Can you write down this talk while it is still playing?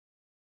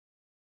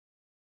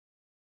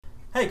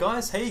Hey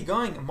guys, how you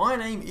going? My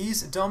name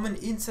is Dom, and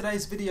in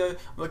today's video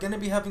we're going to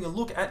be having a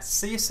look at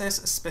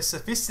CSS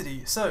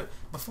Specificity. So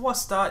before I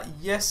start,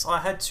 yes, I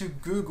had to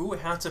Google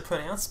how to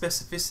pronounce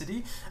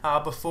specificity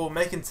before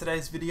making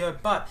today's video,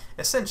 but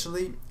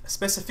essentially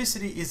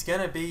specificity is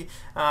going to be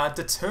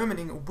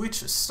determining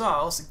which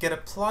styles get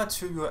applied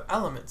to your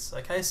elements.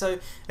 Okay, so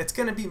it's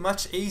going to be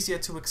much easier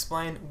to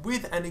explain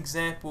with an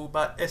example,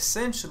 but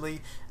essentially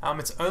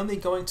it's only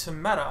going to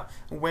matter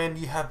when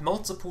you have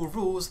multiple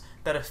rules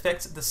that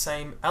affect the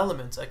same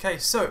element. Okay,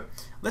 so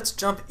let's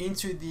jump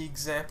into the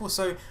example.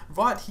 So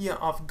right here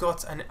I've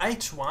got an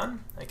H1,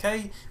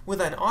 okay,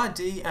 with an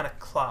ID and a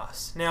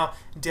class. Now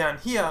down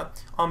here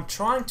I'm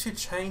trying to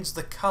change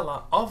the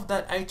color of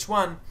that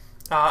H1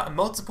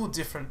 multiple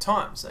different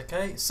times.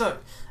 Okay, so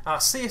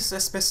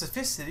CSS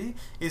Specificity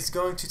is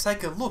going to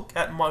take a look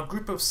at my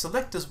group of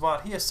selectors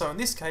right here. So in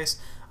this case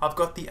I've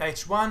got the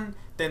H1,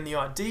 then the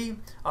ID,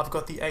 I've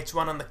got the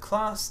H1 and the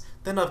class,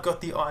 then I've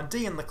got the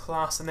ID and the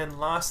class, and then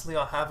lastly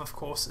I have, of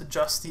course,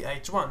 just the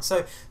H1.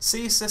 So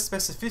CSS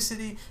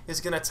Specificity is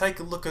going to take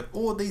a look at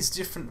all these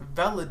different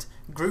valid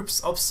groups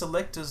of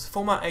selectors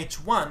for my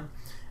H1,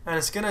 and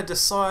it's going to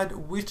decide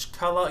which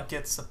color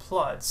gets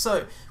applied.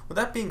 So with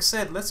that being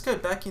said, let's go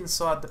back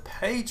inside the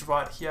page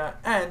right here,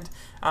 and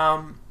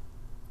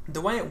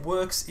the way it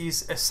works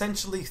is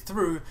essentially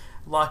through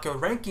like a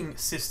ranking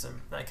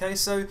system. Okay,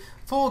 so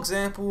for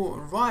example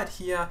right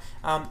here,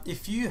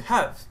 if you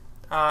have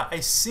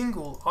a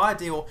single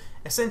ID, or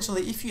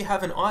essentially if you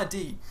have an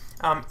ID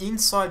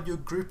inside your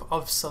group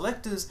of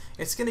selectors,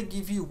 it's going to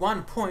give you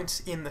 1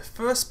 point in the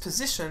first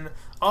position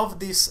of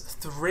this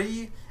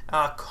three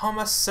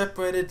comma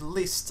separated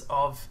list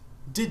of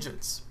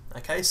digits.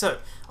 Okay, so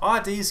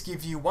IDs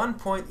give you 1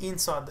 point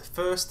inside the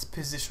first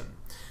position.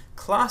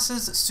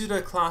 Classes,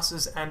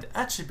 pseudo-classes, and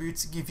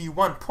attributes give you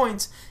 1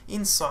 point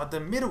inside the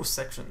middle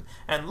section.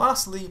 And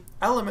lastly,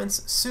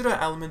 elements,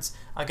 pseudo-elements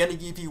are going to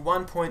give you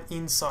 1 point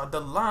inside the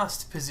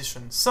last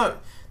position. So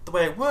the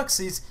way it works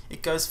is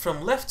it goes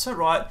from left to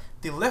right.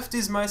 The left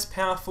is most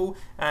powerful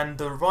and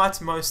the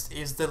rightmost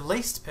is the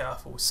least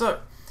powerful.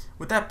 So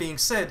with that being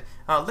said,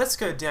 let's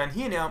go down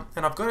here now,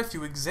 and I've got a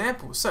few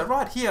examples. So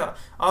right here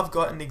I've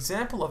got an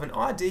example of an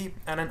ID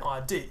and an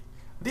ID.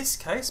 This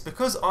case,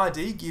 because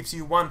ID gives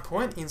you 1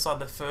 point inside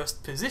the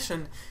first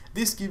position,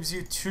 this gives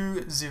you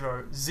 2,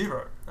 0,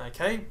 0.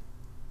 Okay?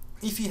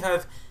 If you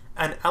have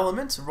an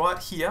element right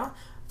here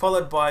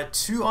followed by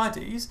two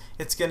IDs,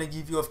 it's going to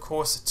give you, of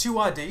course, two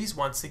IDs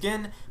once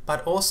again,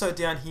 but also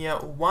down here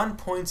 1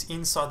 point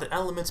inside the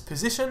element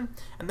position.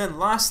 And then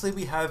lastly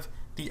we have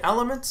the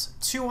element,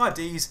 two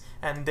IDs,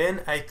 and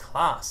then a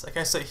class.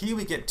 Okay, so here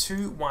we get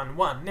 2, 1,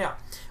 1. Now,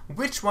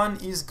 which one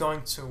is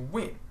going to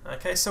win?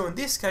 Okay, so in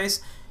this case,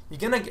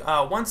 you're going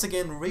to once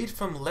again read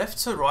from left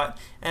to right,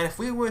 and if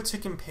we were to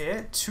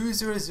compare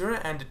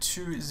 200 and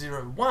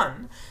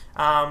 201,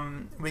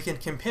 we can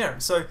compare them.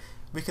 So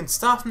we can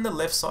start from the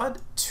left side.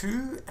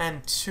 2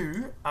 and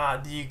 2 are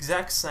the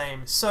exact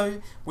same,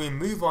 so we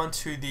move on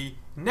to the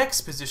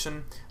next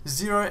position.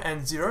 0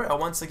 and 0 are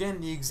once again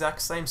the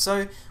exact same,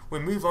 so we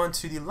move on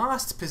to the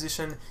last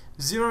position.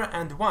 0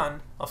 and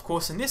 1, of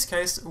course in this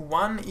case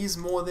 1 is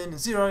more than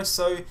 0,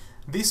 so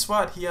this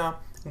right here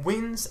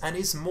wins and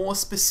is more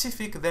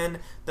specific than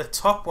the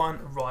top one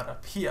right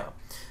up here.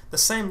 The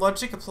same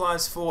logic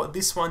applies for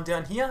this one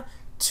down here.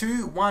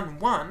 2, 1,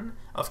 1,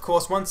 of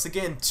course once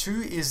again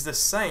 2 is the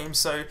same,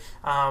 so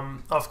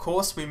of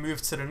course we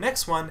move to the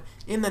next one.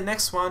 In the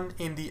next one,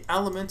 in the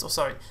element, or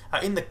sorry,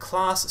 in the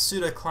class,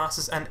 pseudo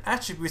classes, and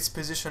attributes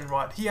position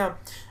right here,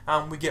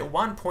 we get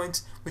 1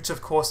 point, which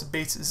of course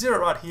beats 0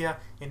 right here.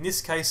 In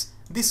this case,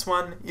 this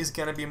one is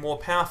going to be more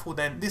powerful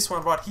than this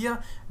one right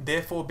here,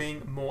 therefore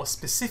being more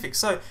specific.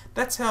 So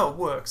that's how it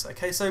works.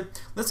 Okay, so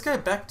let's go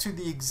back to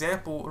the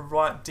example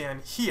right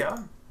down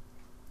here.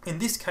 In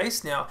this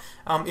case now,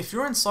 if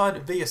you're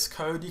inside VS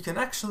Code, you can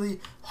actually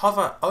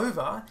hover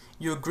over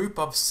your group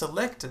of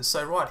selectors.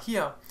 So right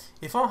here,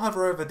 if I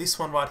hover over this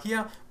one right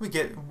here, we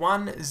get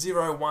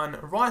 101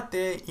 right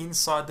there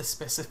inside the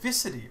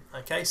specificity.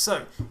 Okay,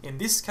 so in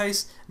this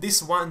case,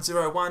 this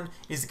 101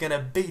 is going to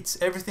beat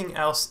everything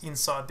else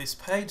inside this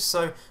page.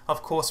 So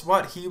of course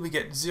right here we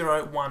get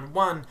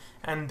 011,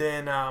 and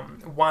then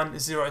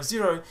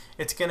 100.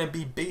 It's going to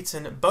be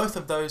beaten, both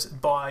of those,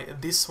 by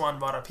this one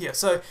right up here.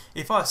 So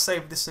if I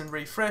save this and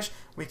refresh,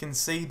 we can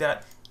see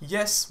that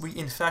yes, we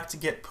in fact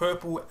get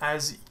purple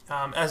as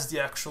the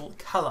actual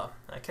color.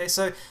 Okay,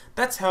 so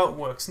that's how it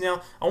works.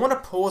 Now I want to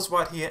pause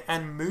right here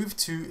and move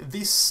to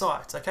this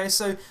site. Okay,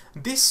 so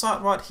this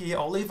site right here,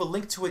 I'll leave a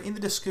link to it in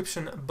the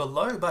description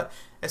below, but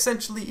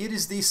essentially it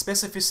is the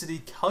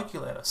Specificity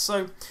Calculator.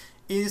 So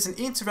it is an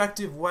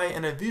interactive way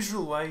and a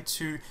visual way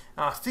to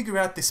figure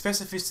out the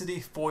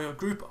specificity for your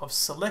group of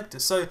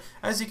selectors. So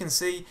as you can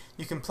see,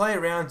 you can play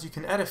around, you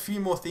can add a few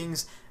more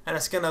things, and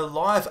it's going to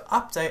live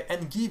update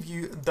and give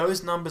you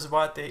those numbers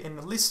right there in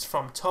the list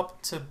from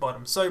top to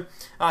bottom. So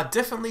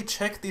definitely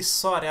check this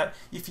site out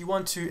if you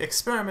want to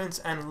experiment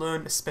and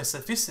learn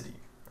specificity.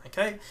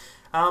 Okay,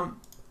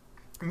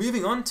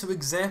 moving on to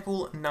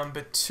example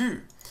number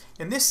 2.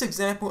 in this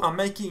example, I'm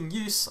making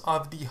use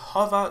of the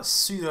hover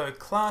pseudo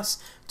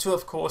class to,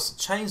 of course,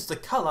 change the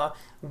color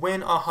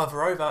when I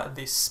hover over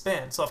this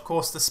span. So, of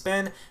course, the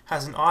span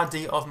has an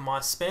ID of my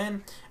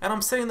span, and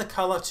I'm setting the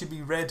color to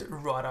be red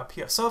right up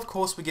here. So, of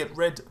course, we get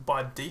red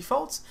by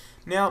default.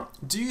 Now,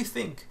 do you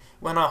think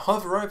when I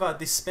hover over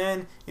this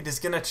span, it is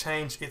going to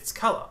change its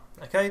color?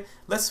 Okay,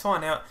 let's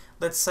find out.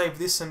 Let's save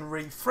this and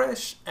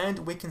refresh, and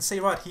we can see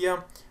right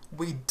here,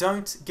 we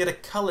don't get a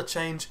color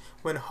change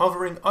when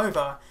hovering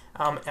over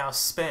our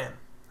span.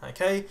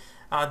 Okay,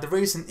 the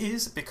reason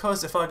is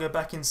because if I go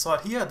back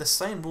inside here, the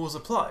same rules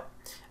apply.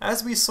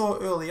 As we saw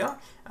earlier,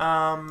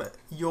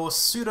 your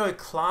pseudo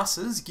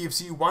classes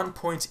gives you 1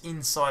 point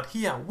inside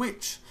here,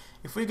 which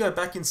if we go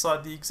back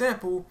inside the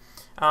example,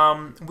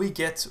 we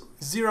get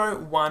 0,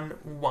 1,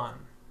 1.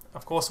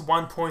 Of course,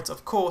 1 point,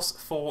 of course,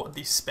 for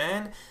the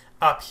span.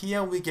 Up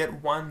here, we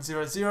get 1,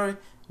 0, 0.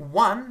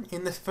 1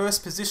 in the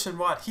first position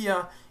right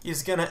here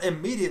is going to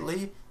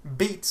immediately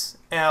beat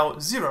our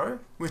 0,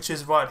 which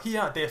is right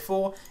here.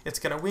 Therefore, it's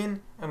going to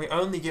win, and we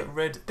only get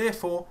red,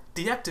 therefore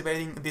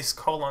deactivating this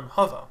colon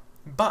hover.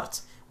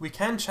 But we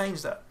can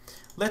change that.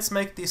 Let's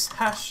make this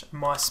hash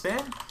my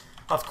span,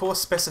 of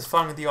course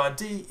specifying the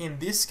ID. In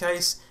this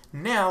case,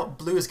 now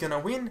blue is going to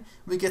win.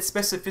 We get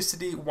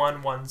specificity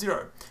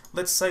 110.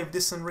 Let's save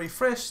this and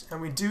refresh,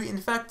 and we do in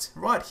fact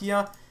right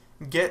here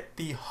get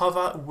the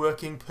hover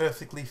working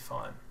perfectly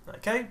fine.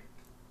 Okay,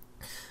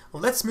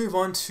 let's move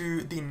on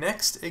to the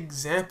next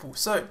example.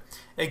 So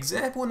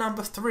example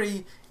number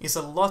 3 is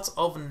a lot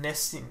of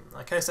nesting.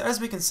 Okay, so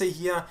as we can see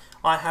here,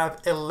 I have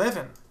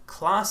 11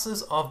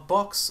 classes of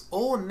box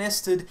all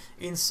nested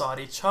inside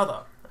each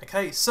other.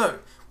 Okay, so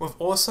we've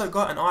also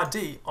got an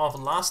ID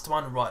of last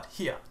one right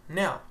here.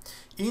 Now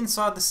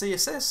inside the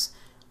CSS,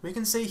 we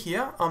can see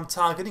here I'm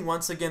targeting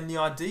once again the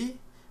ID,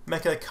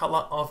 make a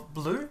color of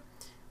blue.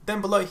 Then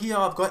below here,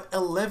 I've got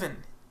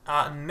 11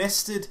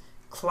 nested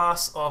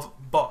class of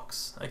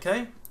box.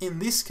 Okay, in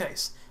this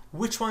case,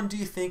 which one do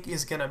you think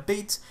is going to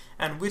beat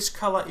and which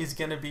color is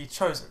going to be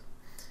chosen?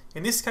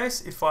 In this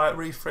case, if I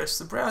refresh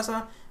the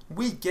browser,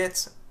 we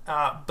get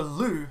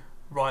blue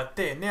right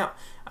there. Now,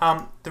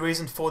 the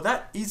reason for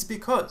that is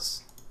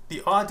because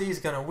the ID is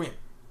going to win.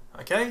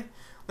 Okay,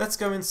 let's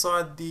go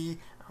inside the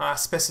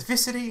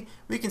specificity.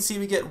 We can see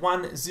we get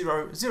 1,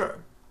 0, 0.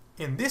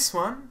 In this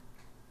one,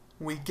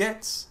 we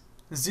get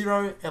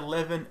 0,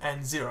 11,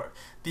 and 0.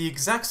 The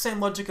exact same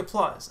logic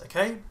applies,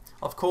 okay?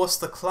 Of course,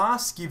 the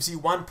class gives you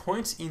 1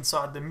 point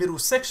inside the middle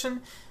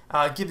section,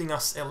 giving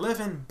us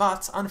 11,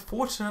 but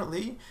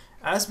unfortunately,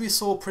 as we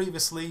saw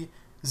previously,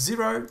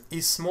 0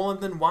 is smaller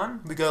than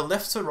 1. We go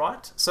left to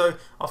right, so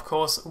of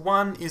course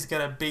 1 is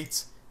going to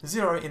beat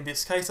 0 in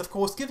this case, of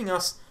course giving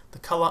us the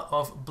color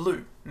of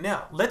blue.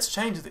 Now, let's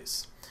change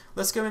this.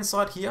 Let's go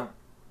inside here.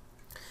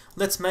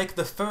 Let's make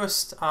the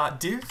first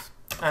div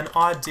an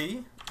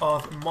ID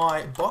of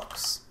my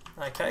box.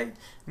 Okay,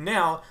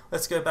 now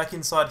let's go back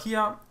inside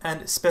here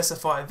and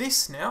specify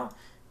this now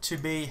to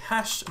be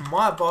hash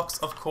my box,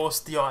 of course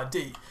the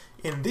ID.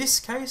 In this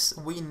case,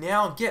 we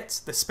now get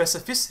the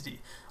specificity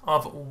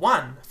of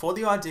 1 for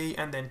the ID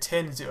and then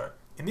 10, 0.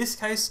 In this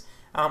case,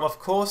 of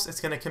course, it's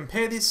going to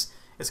compare this.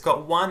 It's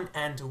got 1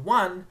 and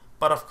 1,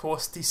 but of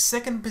course the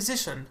second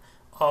position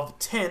of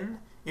 10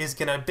 is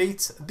going to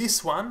beat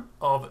this one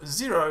of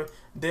 0,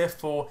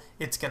 therefore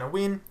it's going to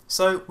win,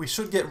 so we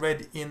should get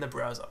red in the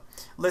browser.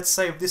 Let's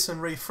save this and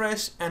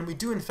refresh, and we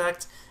do in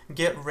fact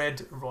get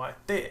red right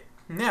there.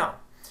 Now,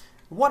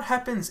 what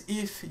happens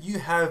if you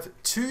have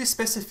two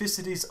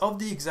specificities of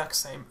the exact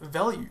same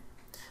value?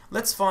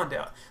 Let's find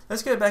out.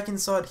 Let's go back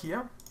inside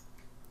here.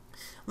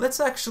 Let's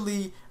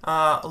actually,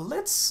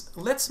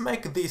 let's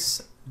make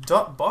this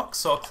dot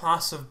box, or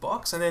class of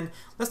box, and then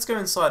let's go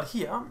inside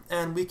here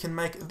and we can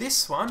make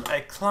this one a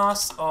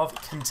class of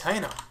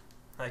container.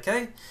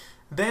 Okay,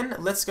 then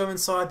let's go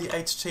inside the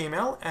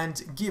HTML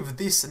and give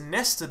this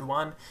nested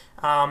one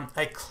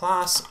a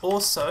class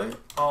also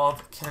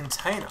of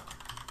container.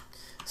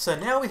 So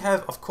now we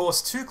have, of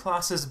course, two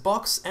classes,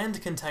 box and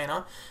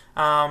container.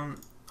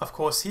 Of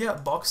course here,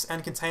 box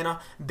and container,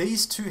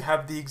 these two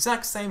have the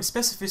exact same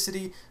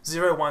specificity,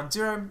 0, 1,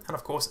 0, and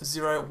of course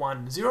 0,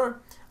 1, 0.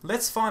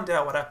 Let's find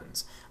out what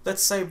happens.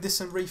 Let's save this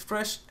and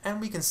refresh,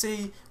 and we can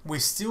see we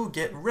still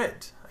get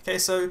red. Okay,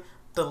 so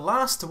the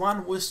last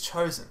one was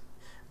chosen.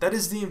 That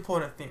is the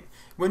important thing.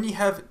 When you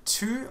have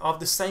two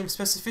of the same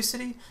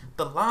specificity,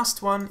 the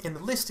last one in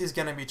the list is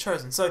going to be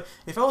chosen. So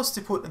if I was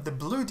to put the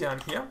blue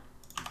down here,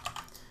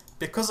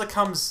 because it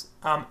comes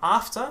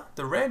after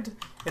the red,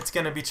 it's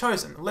going to be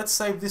chosen. Let's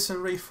save this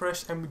and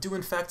refresh, and we do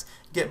in fact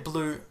get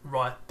blue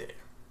right there.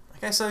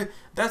 Okay, so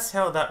that's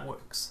how that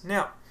works.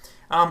 Now,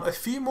 a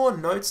few more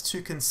notes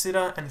to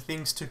consider and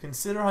things to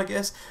consider, I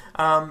guess.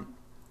 Down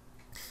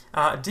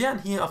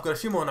here, I've got a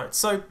few more notes.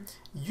 So,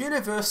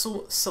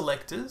 universal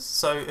selectors,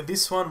 so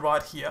this one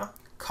right here,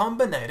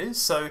 combinators,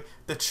 so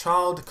the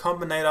child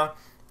combinator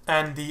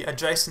and the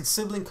adjacent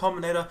sibling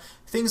combinator,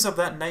 things of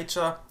that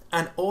nature,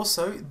 and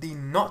also the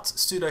not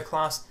pseudo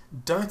class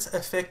don't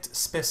affect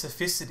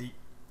specificity.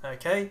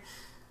 Okay,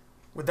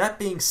 with that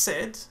being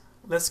said,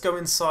 let's go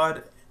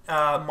inside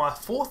my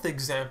fourth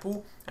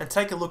example and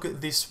take a look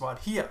at this right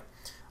here.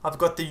 I've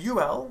got the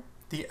UL,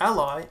 the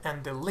ally,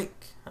 and the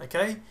link.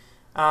 Okay,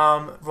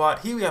 right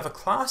here we have a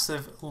class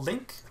of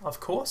link, of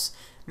course.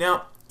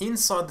 Now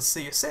inside the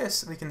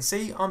CSS, we can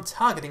see I'm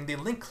targeting the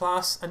link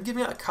class and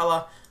giving it a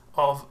color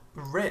of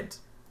red.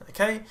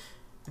 Okay,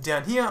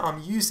 down here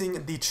I'm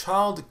using the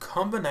child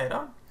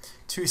combinator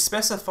to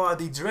specify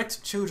the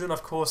direct children,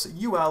 of course,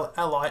 UL,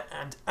 ally,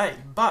 and A.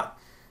 But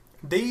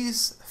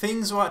these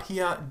things right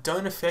here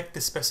don't affect the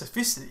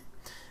specificity,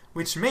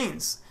 which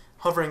means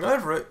hovering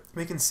over it,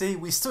 we can see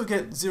we still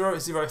get 0,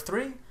 0,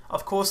 3.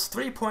 Of course,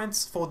 3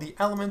 points for the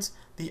element,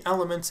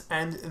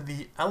 and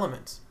the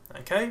element.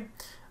 Okay,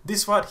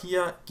 this right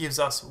here gives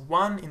us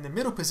 1 in the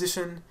middle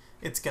position.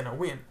 It's gonna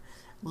win.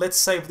 Let's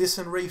save this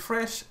and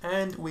refresh,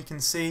 and we can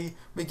see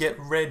we get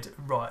red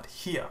right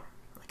here.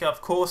 Okay,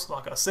 of course,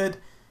 like I said,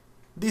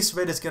 this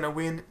red is going to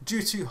win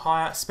due to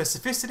higher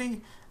specificity.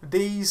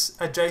 These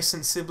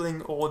adjacent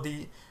sibling or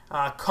the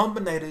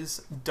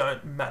combinators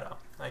don't matter.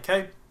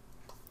 Okay,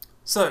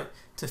 so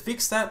to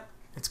fix that,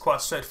 it's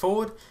quite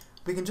straightforward.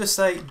 We can just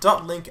say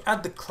 .link,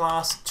 add the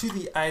class to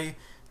the A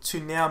to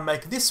now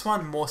make this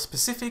one more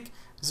specific.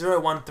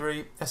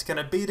 013, that's going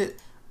to beat it.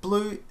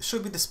 Blue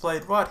should be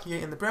displayed right here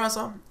in the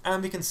browser,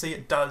 and we can see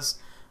it does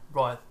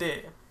right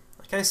there.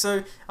 Okay,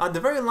 so the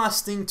very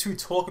last thing to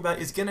talk about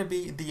is going to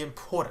be the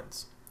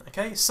important.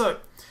 Okay, so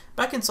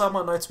back inside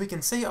my notes, we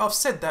can see I've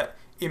said that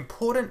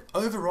important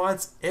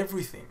overrides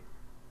everything.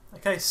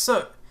 Okay,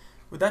 so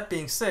with that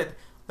being said,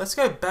 let's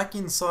go back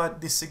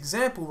inside this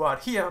example right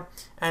here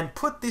and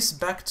put this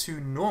back to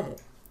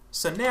normal.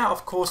 So now,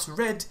 of course,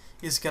 red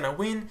is going to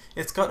win.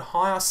 It's got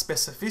higher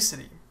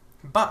specificity.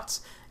 But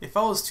if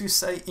I was to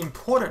say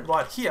important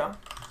right here,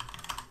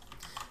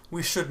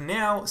 we should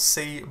now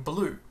see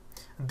blue.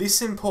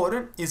 This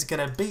important is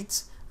going to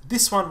beat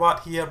this one right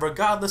here,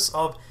 regardless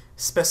of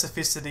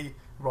specificity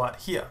right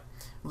here.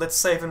 Let's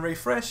save and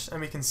refresh, and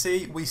we can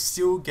see we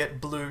still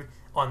get blue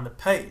on the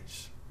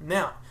page.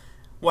 Now,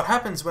 what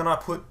happens when I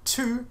put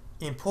 2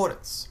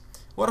 importance?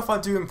 What if I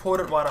do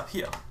important right up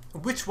here?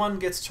 Which one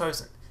gets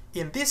chosen?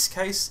 In this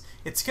case,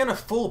 it's going to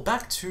fall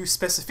back to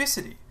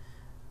specificity,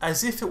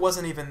 as if it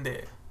wasn't even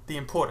there. The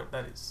important,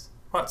 that is.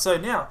 Right, so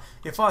now,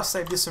 if I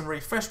save this and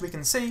refresh, we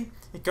can see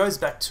it goes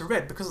back to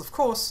red, because of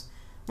course,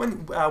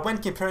 when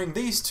comparing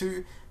these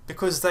two,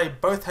 because they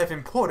both have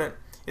important,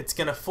 it's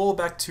going to fall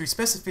back to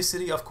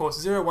specificity. Of course,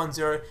 0, 1,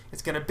 0,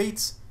 it's going to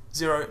beat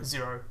 0,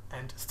 0,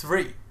 and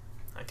 3.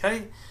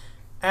 Okay?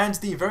 And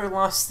the very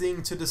last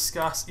thing to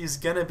discuss is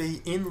going to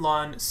be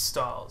inline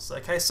styles.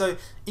 Okay, so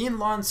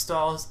inline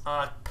styles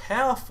are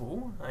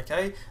powerful.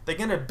 Okay, they're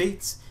going to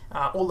beat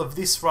all of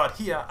this right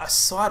here,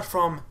 aside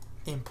from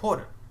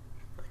important.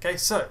 Okay,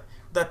 so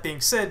that being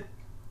said,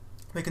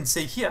 we can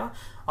see here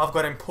I've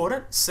got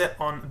important set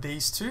on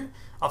these two,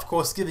 of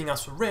course giving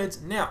us red.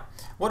 Now,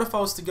 what if I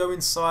was to go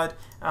inside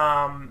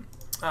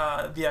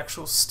the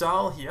actual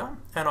style here,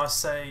 and I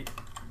say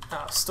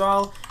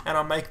style, and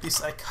I make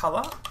this a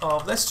color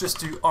of, let's just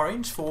do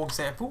orange for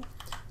example.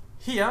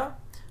 Here,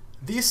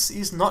 this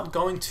is not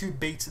going to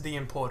beat the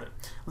important.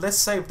 Let's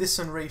save this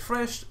and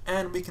refresh,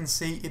 and we can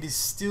see it is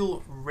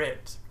still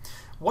red.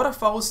 What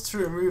if I was to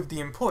remove the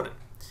important?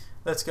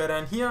 Let's go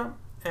down here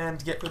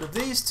and get rid of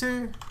these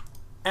two,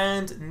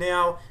 and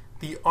now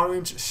the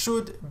orange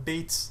should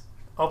beat,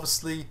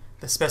 obviously,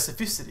 the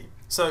specificity.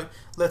 So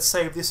let's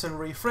save this and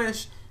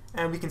refresh,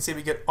 and we can see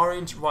we get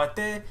orange right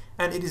there,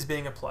 and it is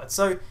being applied.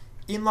 So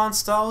inline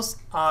styles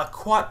are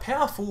quite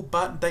powerful,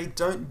 but they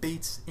don't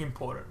beat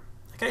important.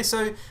 Okay,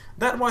 so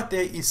that right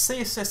there is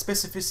CSS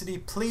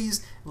specificity.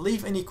 Please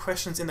leave any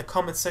questions in the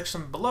comment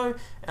section below,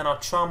 and I'll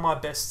try my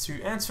best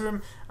to answer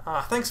them.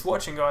 Thanks for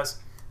watching, guys,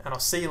 and I'll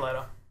see you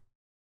later.